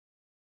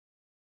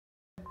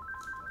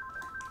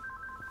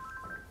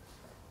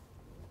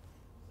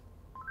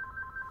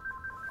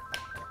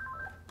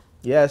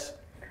Yes.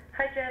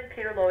 Hi, Jim.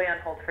 Peter Lowy on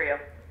hold for you.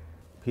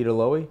 Peter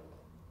Lowy?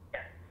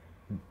 Yes.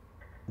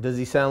 Does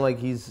he sound like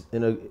he's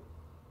in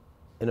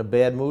a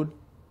bad mood?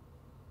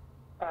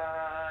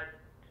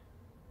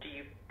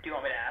 Do you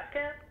want me to ask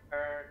him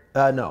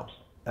or? No.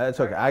 It's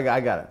okay. I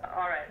got it.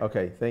 All right.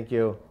 Okay, thank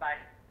you. Bye.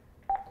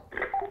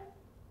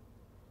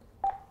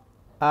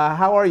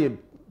 How are you,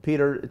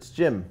 Peter? It's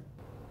Jim.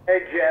 Hey,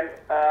 Jim.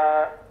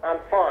 I'm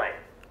fine.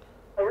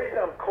 The reason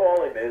I'm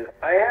calling is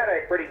I had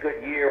a pretty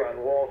good year on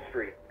Wall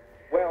Street.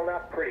 Well,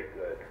 not pretty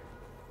good.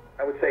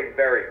 I would say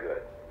very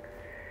good.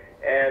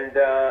 And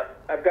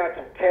I've got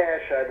some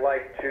cash I'd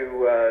like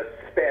to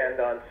spend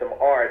on some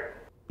art.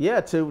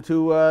 Yeah,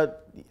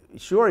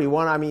 sure. You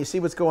want? I mean, you see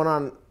what's going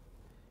on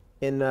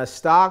in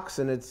stocks,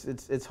 and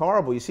it's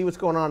horrible. You see what's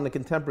going on in the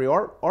contemporary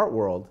art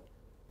world.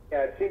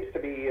 Yeah, it seems to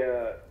be,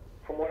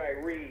 from what I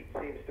read,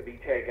 seems to be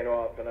taking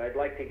off, and I'd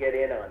like to get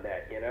in on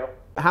that, you know?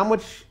 How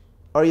much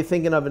are you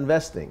thinking of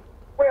investing?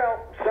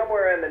 Well,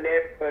 somewhere in the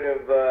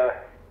neighborhood of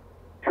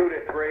 2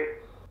 to 3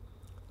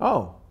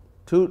 Oh,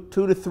 two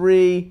to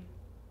 3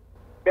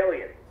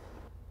 million.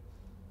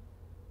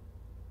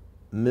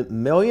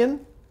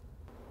 Million?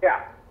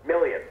 Yeah,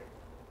 million.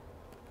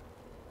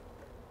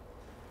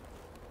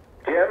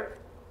 Jim?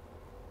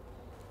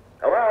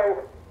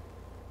 Hello?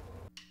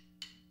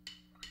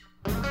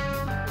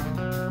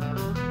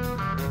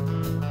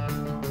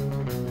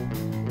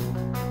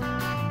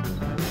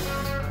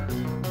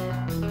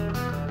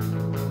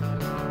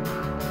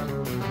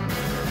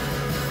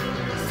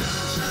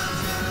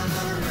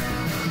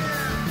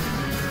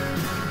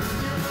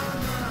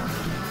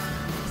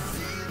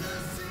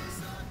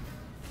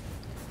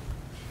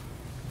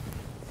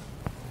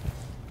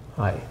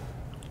 Hi.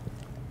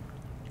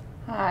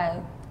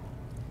 Hi.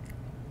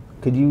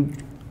 Could you?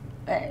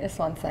 Wait, just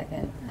 1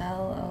 second.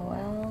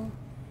 LOL.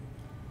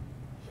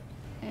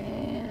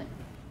 And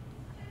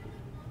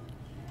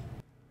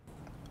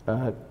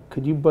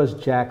Could you buzz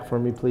Jack for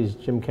me, please?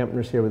 Jim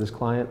Kempner's here with his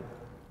client.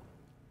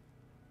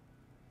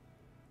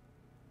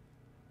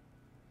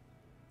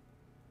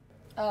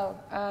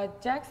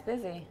 Jack's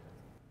busy.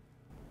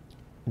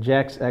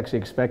 Jack's actually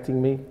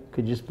expecting me.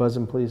 Could you just buzz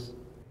him, please?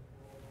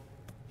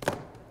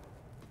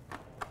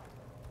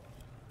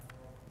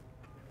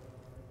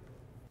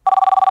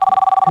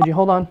 Could you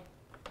hold on?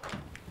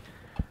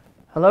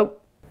 Hello?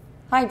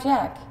 Hi,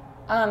 Jack.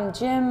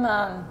 Jim,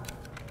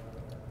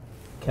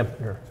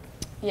 Kempner.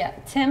 yeah,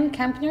 Tim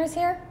Kempner's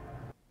here?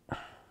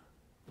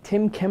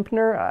 Tim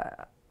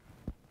Kempner?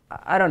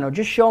 I don't know.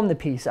 Just show him the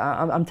piece.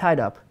 I'm tied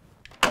up.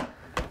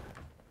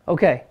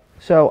 Okay,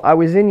 so I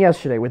was in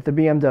yesterday with the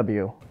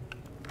BMW.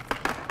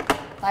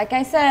 Like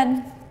I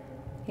said,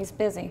 he's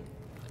busy.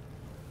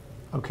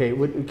 Okay,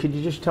 could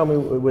you just tell me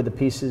where the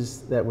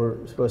pieces that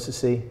we're supposed to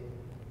see?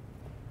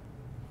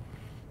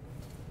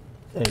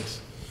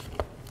 Thanks.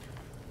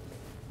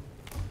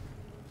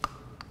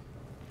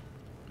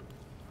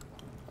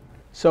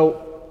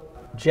 So,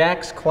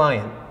 Jack's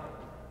client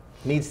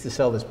needs to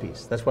sell this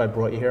piece. That's why I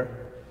brought you here.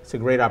 It's a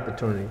great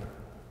opportunity.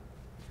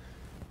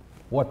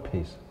 What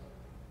piece?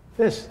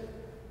 This.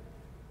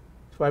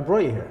 That's why I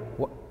brought you here.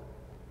 What?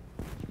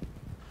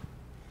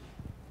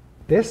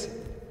 This?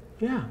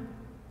 Yeah,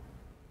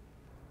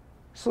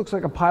 This looks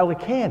like a pile of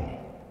candy.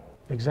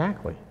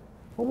 exactly.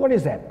 Well, what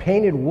is that,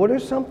 painted wood or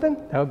something?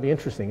 That would be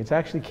interesting. It's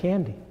actually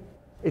candy.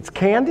 It's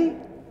candy?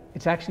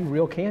 It's actually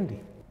real candy.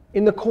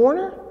 In the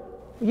corner?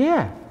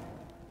 Yeah.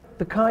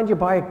 The kind you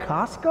buy at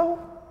Costco?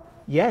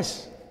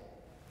 Yes.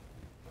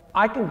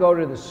 I can go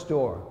to the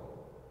store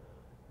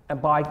and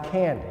buy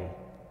candy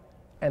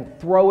and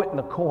throw it in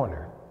the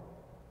corner,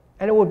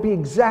 and it would be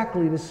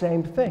exactly the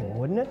same thing,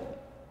 wouldn't it?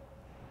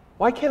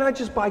 Why can't I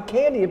just buy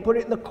candy and put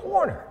it in the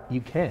corner?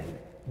 You can,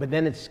 but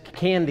then it's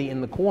candy in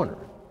the corner.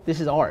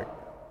 This is art.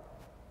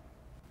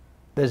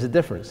 There's a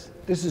difference.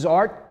 This is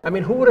art? I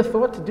mean, who would have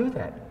thought to do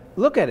that?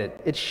 Look at it.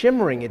 It's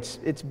shimmering. It's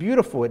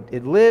beautiful.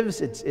 It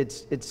lives.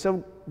 It's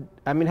so.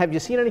 I mean, have you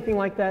seen anything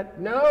like that?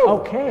 No.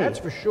 Okay. That's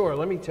for sure,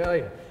 let me tell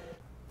you.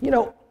 You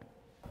know,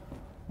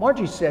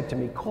 Margie said to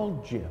me,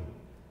 call Jim.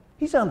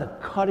 He's on the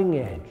cutting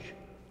edge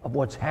of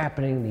what's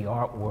happening in the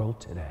art world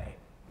today.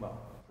 Well,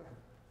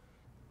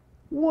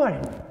 what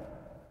an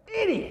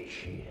idiot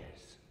she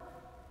is.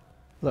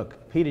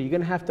 Look, Peter, you're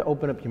going to have to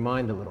open up your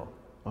mind a little,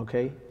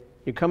 okay?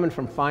 You're coming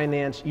from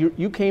finance.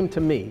 You came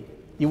to me.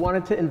 You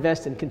wanted to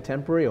invest in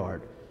contemporary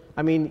art.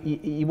 I mean,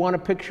 you want a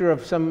picture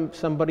of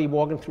somebody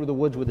walking through the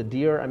woods with a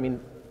deer? I mean,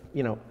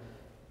 you know,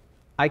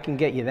 I can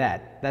get you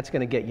that. That's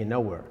going to get you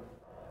nowhere.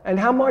 And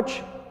how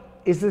much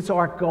is this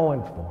art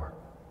going for?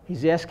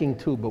 He's asking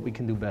too, but we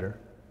can do better.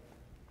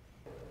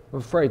 I'm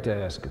afraid to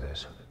ask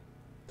this.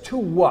 To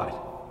what?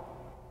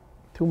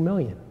 2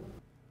 million.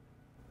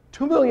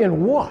 2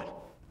 million what?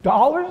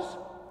 Dollars?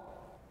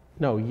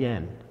 No,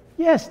 yen.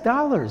 Yes,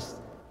 dollars.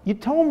 You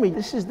told me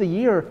this is the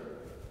year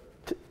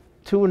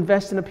to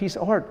invest in a piece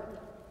of art.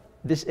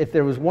 This, if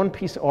there was one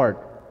piece of art,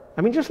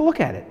 I mean, just look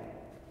at it.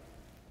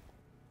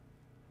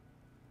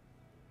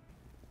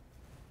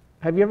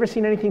 Have you ever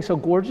seen anything so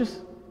gorgeous?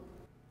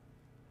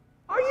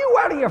 Are you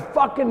out of your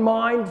fucking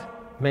mind?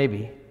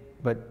 maybe,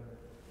 but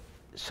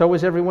so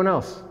is everyone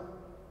else.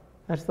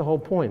 That's the whole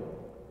point.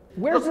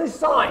 Where's this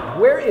sign?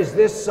 Where is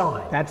this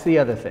sign? That's the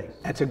other thing.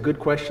 That's a good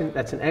question.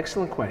 That's an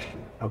excellent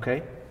question,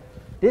 okay?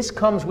 This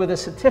comes with a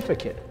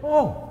certificate.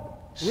 Oh,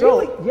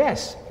 So, really?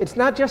 yes, it's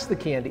not just the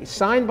candy.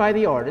 Signed by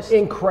the artist.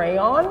 In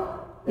crayon?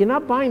 You're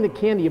not buying the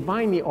candy, you're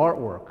buying the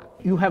artwork.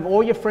 You have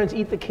all your friends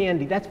eat the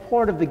candy. That's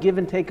part of the give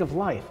and take of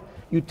life.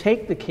 You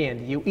take the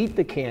candy, you eat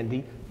the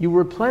candy, you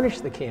replenish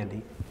the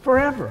candy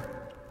forever.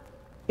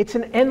 It's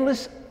an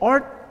endless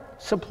art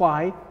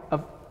supply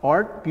of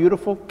art,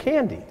 beautiful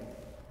candy.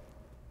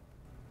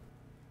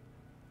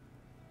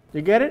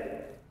 You get it?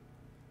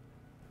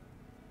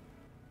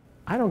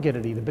 I don't get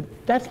it either, but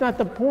that's not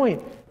the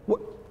point.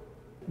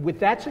 With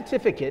that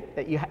certificate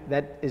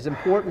that is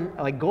important,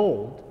 like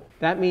gold,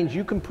 that means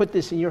you can put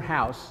this in your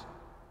house.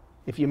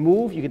 If you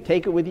move, you can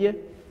take it with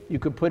you. You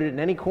could put it in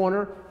any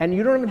corner, and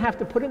you don't even have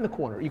to put it in the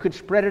corner. You could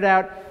spread it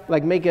out,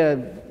 like make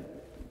a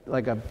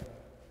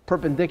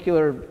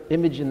perpendicular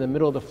image in the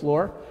middle of the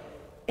floor.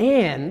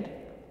 And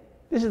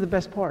this is the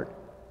best part.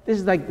 This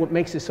is like what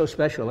makes it so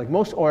special. Like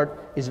most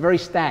art is very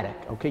static,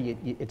 okay?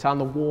 It's on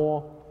the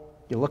wall,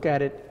 you look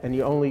at it, and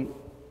you only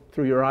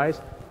through your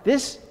eyes.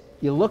 This,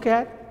 you look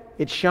at,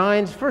 it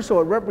shines. First of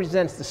all, it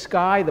represents the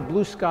sky, the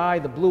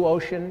blue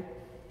ocean.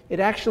 It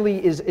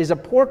actually is a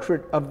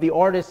portrait of the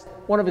artist,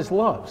 one of his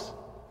loves.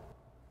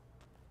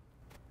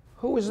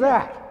 Who is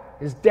that?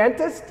 His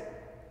dentist?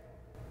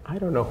 I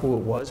don't know who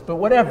it was, but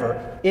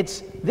whatever.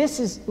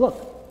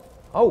 Look.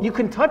 Oh. You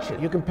can touch it.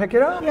 You can pick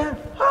it up? Yeah.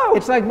 How?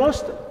 It's like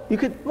you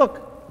could,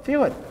 look,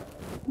 feel it.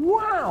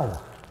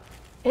 Wow.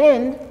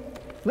 And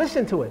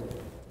listen to it.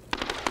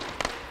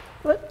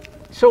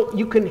 So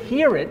you can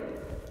hear it,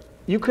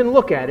 you can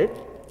look at it,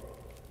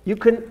 you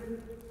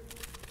can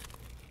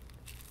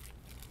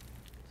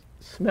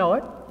smell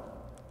it,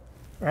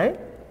 right?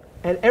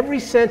 And every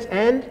sense,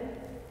 and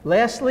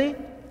lastly,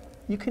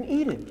 you can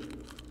eat it.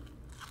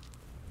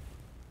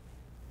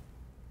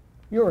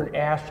 You're an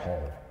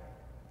asshole.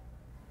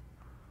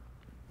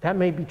 That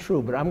may be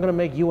true, but I'm going to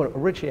make you a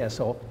rich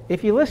asshole.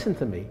 If you listen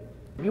to me,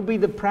 you'll be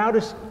the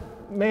proudest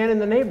man in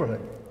the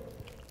neighborhood.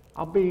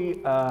 I'll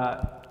be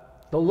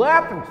the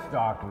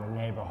laughingstock in the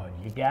neighborhood.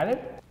 You get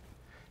it?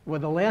 Well,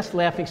 the last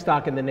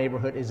laughingstock in the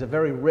neighborhood is a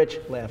very rich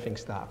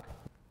laughingstock.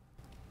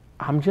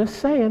 I'm just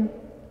saying.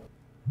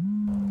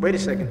 Wait a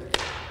second.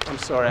 I'm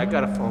sorry, I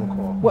got a phone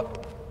call.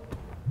 What?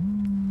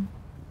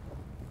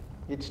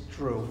 It's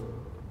Drew.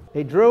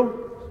 Hey,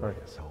 Drew? Sorry.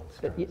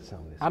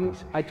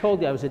 I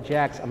told you I was at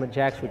Jack's. I'm at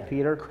Jack's with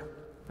Peter.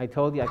 I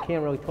told you I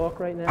can't really talk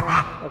right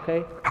now,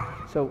 okay?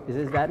 So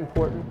is that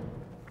important?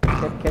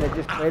 Can it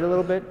just wait a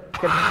little bit?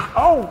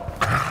 Oh!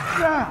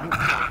 Yeah!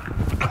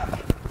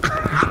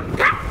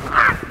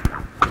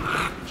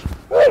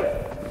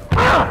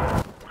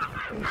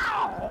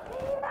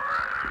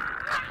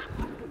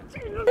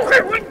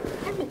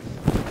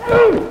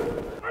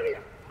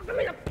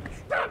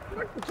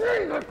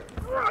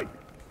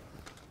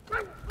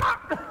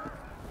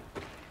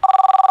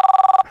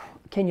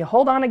 Can you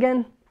hold on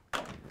again?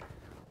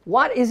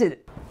 What is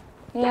it?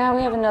 Yeah,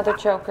 we have another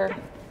choker.